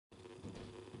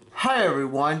Hi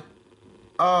everyone.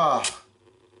 Uh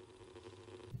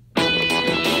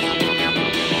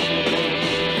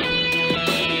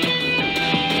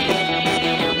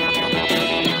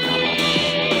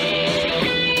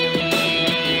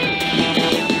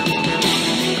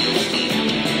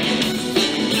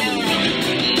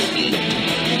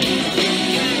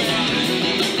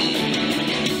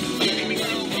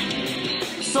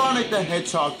Sonic the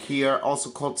Hedgehog here, also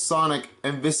called Sonic,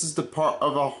 and this is the part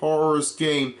of a horror's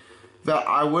game that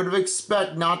I would have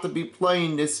expected not to be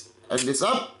playing this and this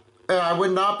up. I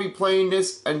would not be playing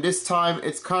this, and this time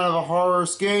it's kind of a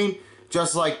horror's game,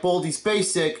 just like Baldi's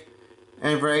Basic.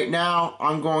 And right now,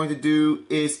 I'm going to do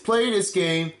is play this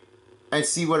game and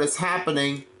see what is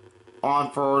happening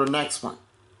on for the next one.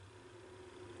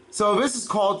 So this is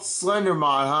called Slender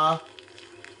Mod, huh?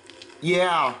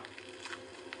 Yeah.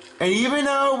 And even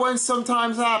though when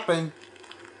sometimes happen,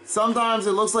 sometimes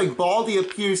it looks like Baldi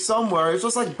appears somewhere. It's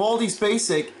just like Baldi's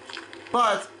Basic,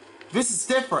 but this is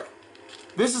different.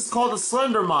 This is called a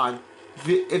Slender Mod.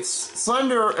 If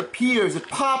Slender appears, it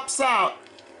pops out,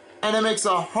 and it makes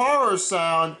a horror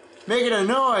sound, making a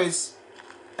noise.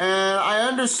 And I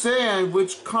understand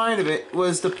which kind of it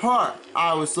was the part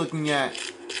I was looking at.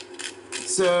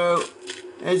 So,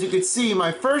 as you can see,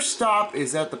 my first stop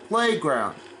is at the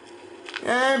playground.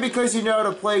 And because you know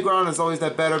the playground is always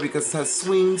that better because it has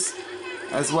swings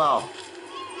as well.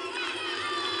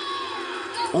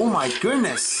 Oh my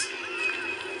goodness!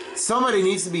 Somebody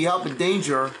needs to be help in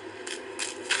danger.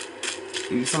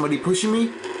 Is somebody pushing me?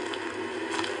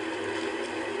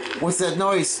 What's that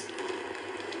noise?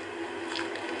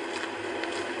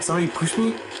 Somebody push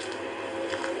me?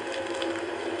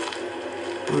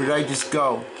 Where did I just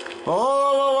go?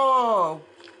 Oh!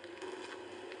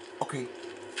 Okay.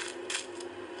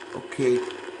 Okay.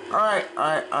 Alright.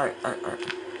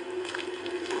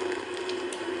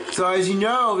 So as you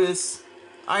notice,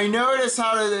 I notice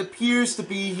how it appears to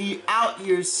be out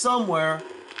here somewhere,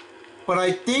 but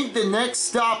I think the next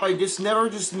stop I never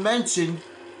mentioned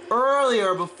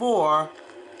earlier before,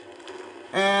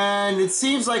 and it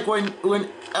seems like when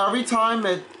every time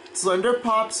that Slender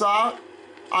pops out,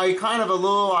 I kind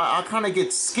of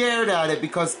get scared at it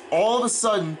because all of a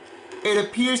sudden it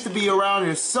appears to be around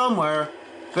here somewhere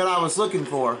that I was looking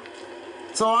for.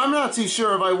 So I'm not too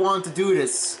sure if I want to do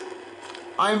this.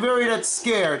 I'm very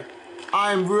scared.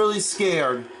 I'm really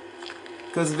scared.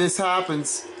 Because if this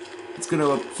happens, it's going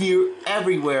to appear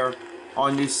everywhere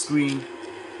on this screen.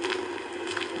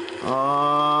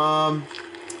 I'm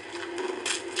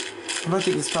going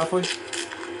to take this pathway.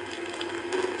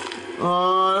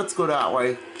 Let's go that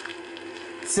way.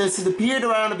 Since it appeared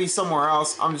around to be somewhere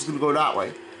else, I'm just going to go that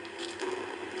way.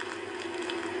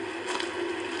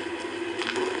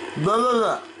 Blah, blah,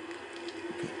 blah.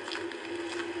 Okay.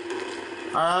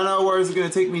 I don't know where it's going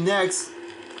to take me next.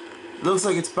 Looks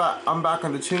like it's back. I'm back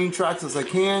on the train tracks as I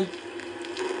can.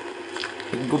 I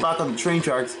can go back on the train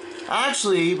tracks.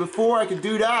 Actually, before I can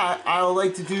do that, I would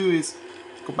like to do is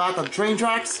go back on the train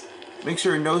tracks. Make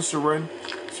sure no surround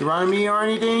me or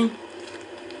anything.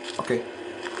 Okay.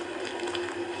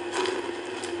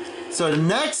 So the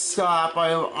next stop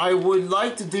I would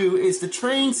like to do is the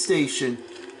train station.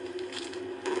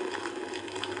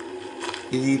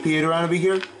 Is he appeared around to be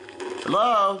here?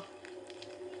 Hello?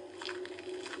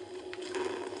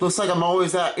 Looks like I'm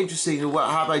always that interested in what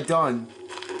have I done.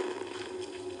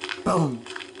 Boom.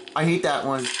 I hate that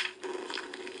one.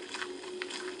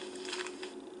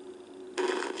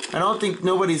 I don't think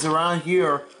nobody's around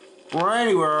here or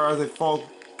anywhere as I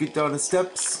get down the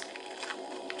steps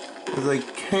as I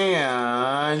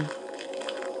can.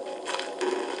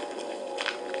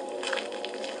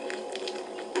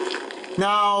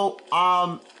 Now,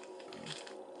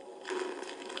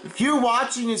 if you're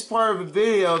watching this part of a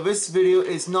video, this video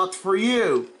is not for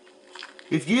you.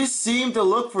 If you seem to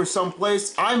look for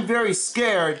someplace, I'm very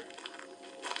scared.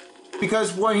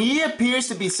 Because when he appears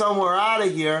to be somewhere out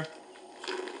of here,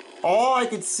 all I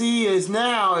can see is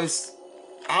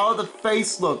how the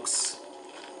face looks.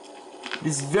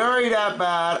 It's very that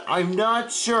bad. I'm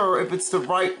not sure if it's the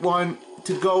right one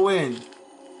to go in.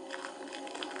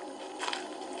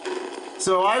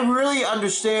 So I really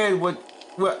understand what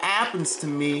happens to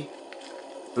me.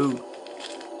 Ooh.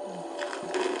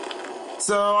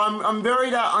 So I'm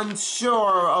very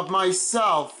unsure of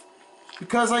myself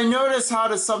because I notice how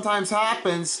this sometimes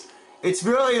happens. It's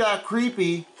really that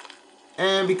creepy,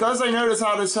 and because I notice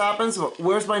how this happens,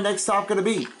 where's my next stop gonna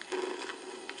be?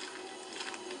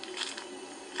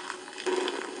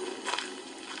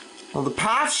 Well, the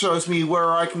path shows me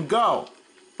where I can go,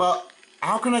 but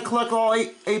how can I collect all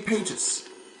eight pages?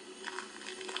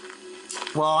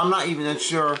 Well, I'm not even that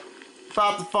sure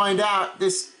about to find out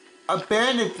this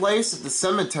abandoned place at the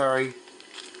cemetery.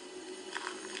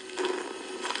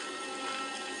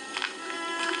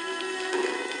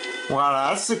 Wow,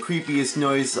 that's the creepiest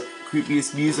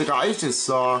music I just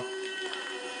saw.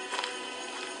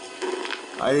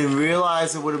 I didn't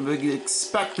realize I would have been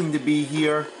expecting to be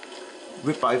here.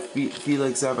 Ripped by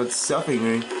Felix Evans stuffing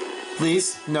me.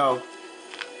 Please? No.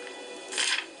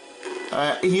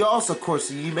 He also, of course,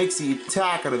 he makes the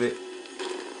attack out of it.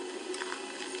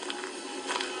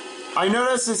 I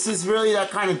notice this is really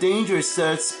that kind of dangerous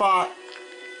spot.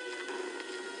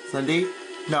 Sunday?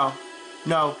 No.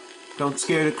 No. Don't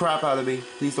scare the crap out of me.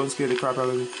 Please don't scare the crap out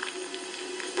of me.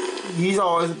 He's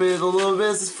always been a little bit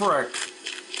of a frick.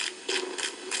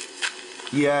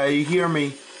 Yeah, you hear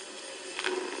me.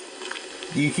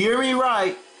 You hear me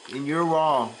right, and you're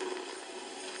wrong.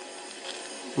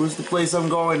 Where's the place I'm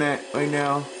going at right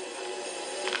now?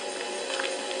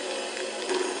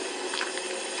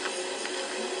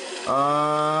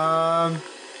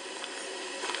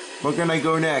 Where can I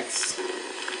go next?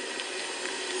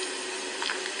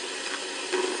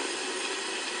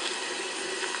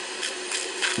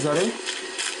 Is that it?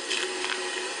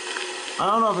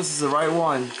 I don't know if this is the right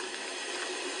one.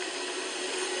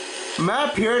 Am I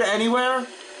up here anywhere?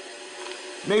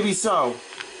 Maybe so.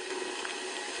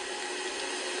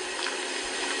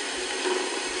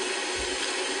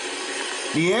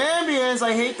 The ambience,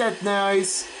 I hate that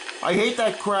noise. I hate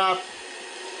that crap.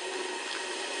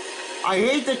 I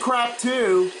hate the crap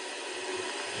too.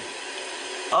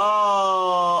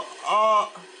 I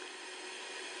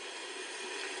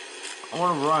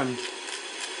want to run.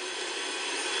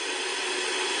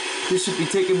 This should be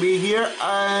taking me here,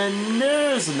 and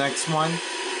there's the next one.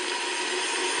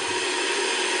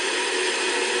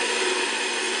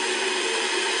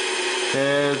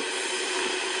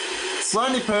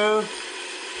 Slender Poo.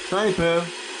 Slender Poo.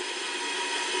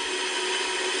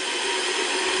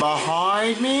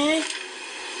 Behind me?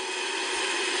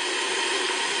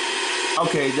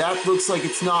 Okay, that looks like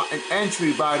it's not an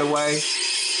entry, by the way.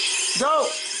 No!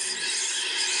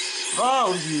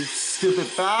 Oh, you stupid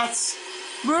bats.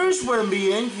 Rouge wouldn't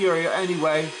be in here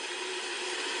anyway.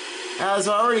 As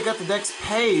I already got the next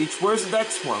page, where's the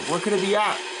next one? Where could it be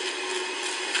at?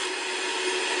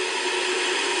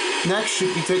 Next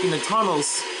should be taking the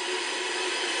tunnels.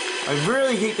 I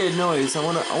really hate that noise. I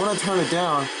wanna turn it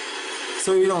down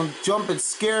so you don't jump and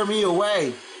scare me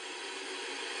away.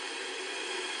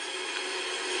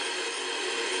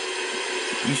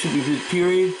 You should be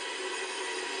peering.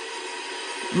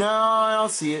 No, I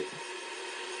don't see it.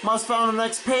 Must found the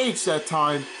next page that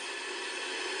time.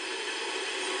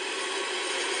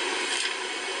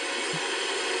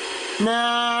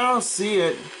 Nah, I don't see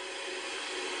it.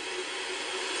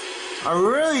 I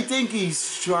really think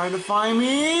he's trying to find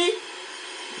me.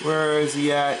 Where is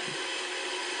he at?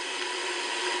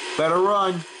 Better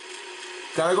run.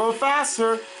 Gotta go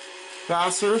faster.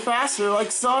 Faster, faster,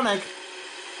 like Sonic.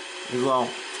 Well,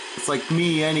 it's like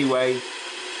me anyway.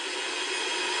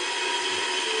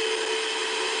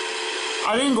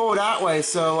 I didn't go that way,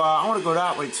 so I want to go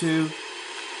that way too.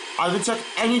 I haven't checked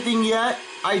anything yet.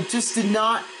 I haven't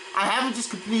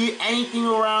just completed anything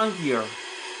around here.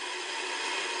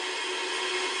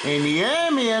 And the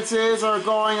ambiances are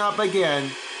going up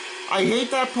again. I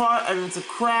hate that part, and it's a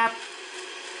crap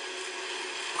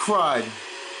crud.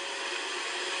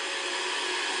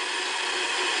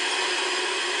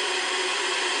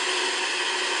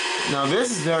 Now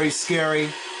this is very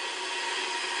scary.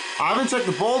 I haven't checked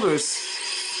the boulders.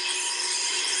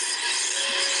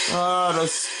 Oh, the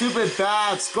stupid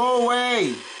bats, go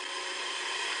away.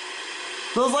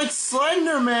 Feels like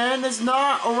Slender Man is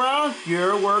not around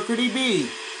here. Where could he be?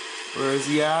 Where is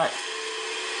he at?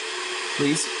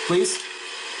 Please, please.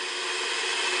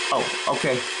 Oh,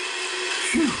 okay.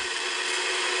 Phew.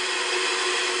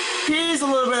 He's a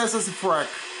little bit of a frick.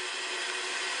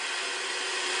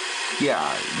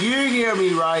 Yeah, you hear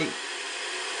me right.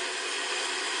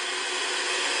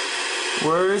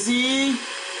 Where is he?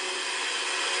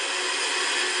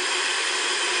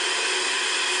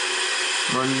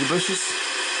 Running the bushes.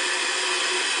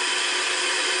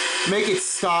 Make it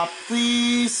stop,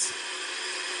 please.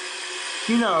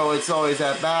 You know it's always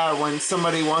that bad when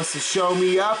somebody wants to show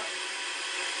me up.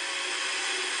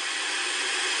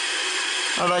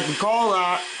 And I can call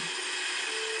that.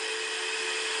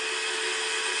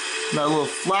 That little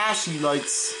flashy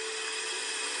lights.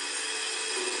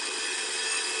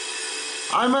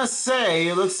 I must say,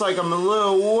 it looks like I'm a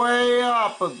little way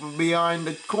up behind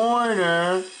the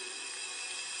corner.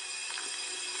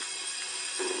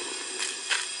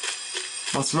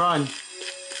 Let's run.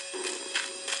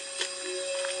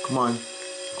 Come on.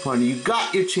 Come on, you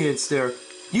got your chance there.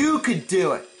 You could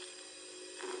do it.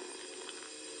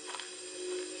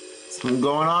 Something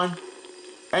going on?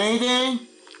 Anything?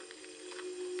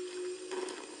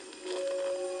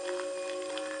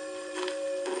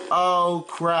 Oh,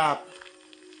 crap.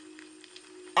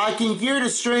 I can hear the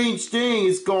strange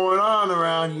things going on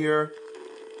around here.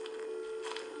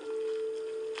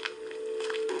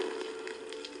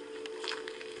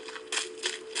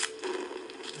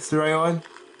 Is the right one?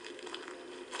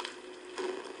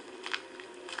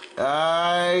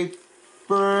 I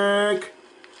frick.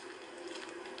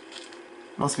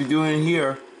 Must be doing it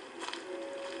here.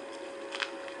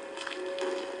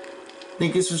 I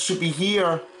think this should be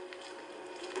here.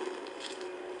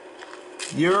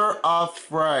 You're a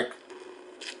frick.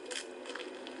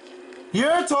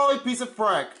 You're a totally piece of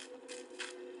frick.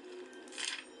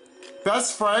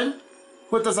 Best friend?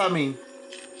 What does that mean?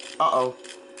 Uh-oh.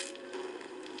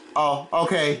 Oh,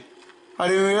 okay. I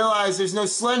didn't realize there's no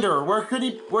Slender. Where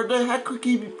the heck could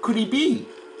he be?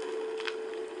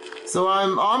 So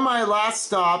I'm on my last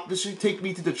stop. This should take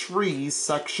me to the trees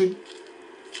section.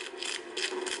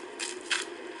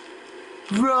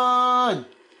 Run!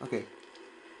 Okay.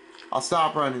 I'll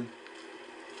stop running.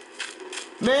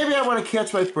 Maybe I want to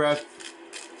catch my breath.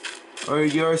 Or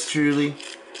yours truly.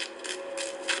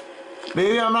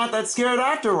 Maybe I'm not that scared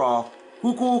after all.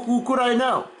 Who could I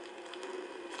know?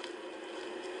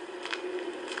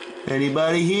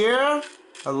 Anybody here?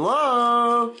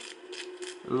 Hello?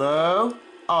 Hello?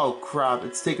 Oh crap,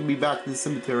 it's taking me back to the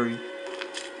cemetery.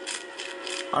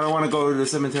 I don't want to go to the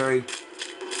cemetery.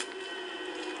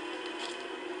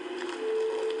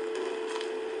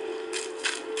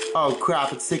 Oh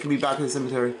crap, it's taking me back to the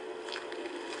cemetery.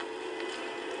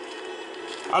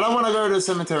 I don't want to go to the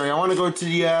cemetery. I want to go to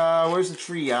the, where's the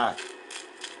tree at?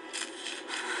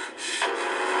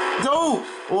 Oh!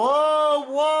 Whoa,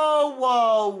 whoa,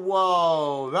 whoa,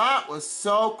 whoa. That was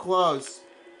so close.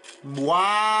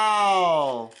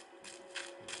 Wow.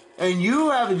 And you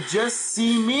haven't just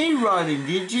seen me running.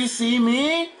 Did you see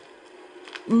me?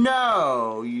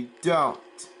 No, you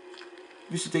don't.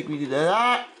 You should take me to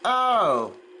that.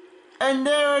 Oh. And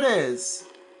there it is.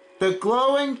 The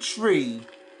glowing tree.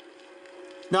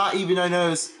 Not even I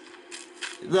noticed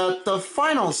that the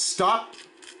final stop.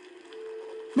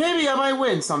 Maybe I might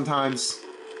win sometimes.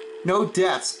 No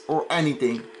deaths or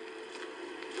anything.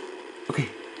 Okay,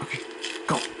 okay.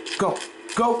 Go, go,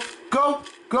 go, go,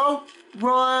 go.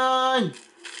 Run!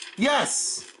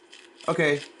 Yes!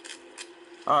 Okay.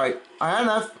 Alright, I had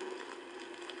enough.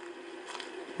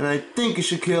 And I think it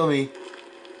should kill me.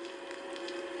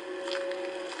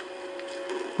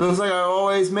 Looks like I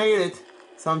always made it.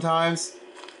 Sometimes.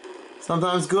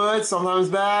 Sometimes good, sometimes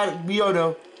bad. We don't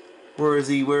know. Where is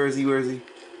he? Where is he? Where is he?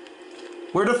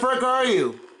 Where the frick are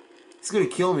you? He's gonna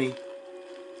kill me.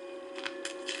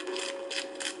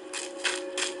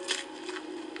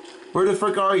 Where the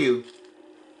frick are you?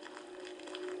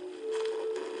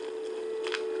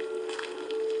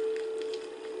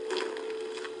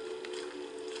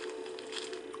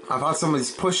 I thought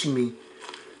somebody's pushing me.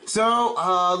 So,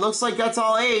 looks like that's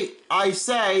all 8, I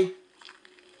say.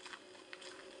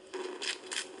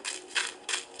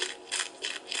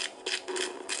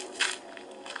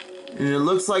 And it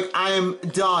looks like I am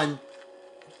done.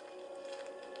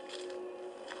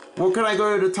 Where can I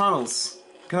go to the tunnels?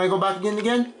 Can I go back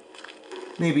again?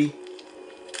 Maybe.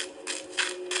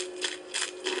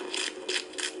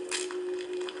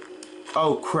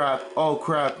 Oh crap, oh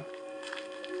crap.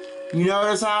 You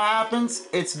notice how it happens?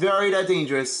 It's very that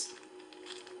dangerous.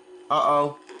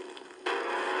 Uh-oh.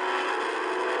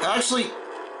 Actually,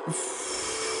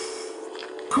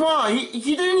 come on,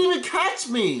 he didn't even catch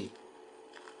me.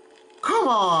 Come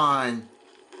on.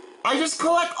 I just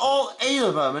collect all 8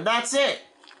 of them and that's it.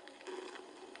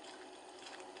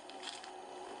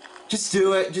 Just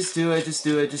do it, just do it, just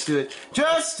do it, just do it.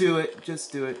 Just do it,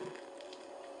 just do it.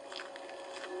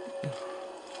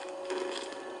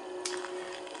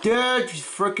 Dude, you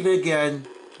fricked it again.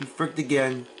 You fricked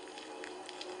again.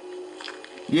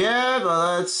 Yeah,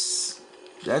 but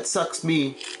that sucks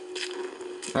me.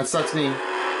 That sucks me.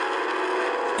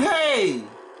 Hey!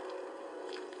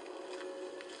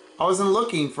 I wasn't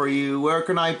looking for you. Where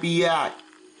can I be at?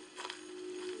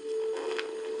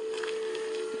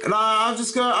 And I'm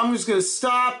just gonna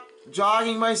stop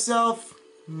jogging myself.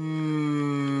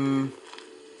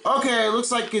 Okay,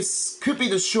 looks like it could be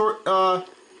the short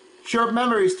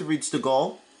memories to reach the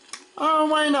goal. Oh,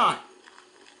 why not?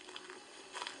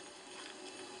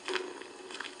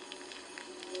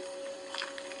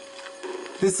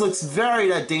 This looks very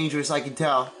that dangerous, I can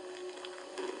tell.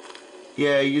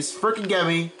 Yeah, you just freaking get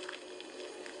me.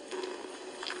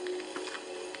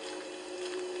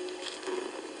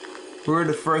 Where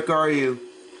the frick are you?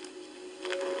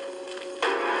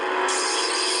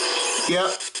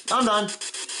 Yep, I'm done.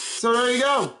 So there you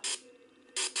go.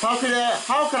 How could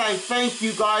I thank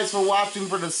you guys for watching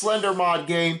for the Slender Mod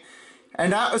game?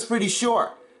 And that was pretty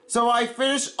short. So I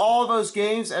finished all those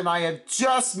games and I have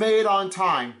just made it on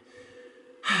time.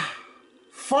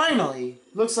 Finally,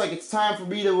 looks like it's time for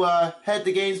me to head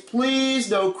to games. Please,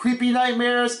 no creepy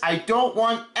nightmares. I don't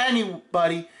want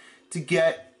anybody to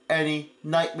get any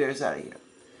nightmares out of here.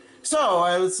 So,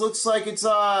 it looks like it's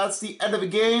the end of the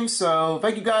game. So,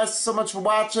 thank you guys so much for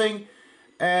watching.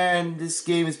 And this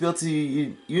game is built to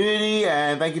Unity,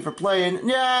 and thank you for playing.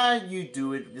 Yeah, you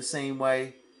do it the same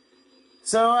way.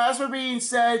 So, as for being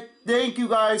said, thank you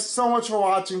guys so much for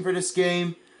watching for this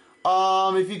game.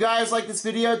 If you guys like this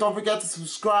video, don't forget to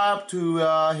subscribe to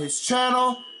his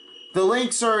channel. The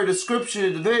links are in the description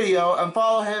of the video, and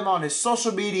follow him on his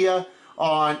social media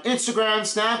on Instagram,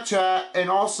 Snapchat, and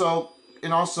also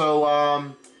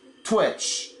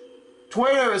Twitch.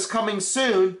 Twitter is coming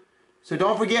soon, so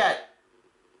don't forget.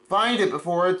 Find it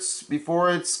before it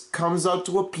comes up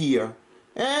to appear.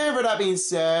 And with that being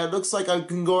said, looks like I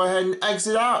can go ahead and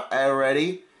exit out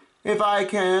already, if I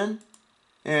can.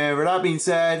 And with that being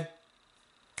said,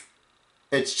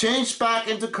 it's changed back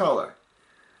into color.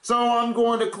 So I'm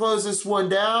going to close this one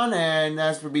down, and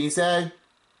as for being said,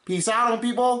 peace out on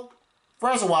people. For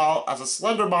as a while, as a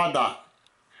Slender Mod. Bye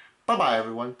bye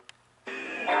everyone.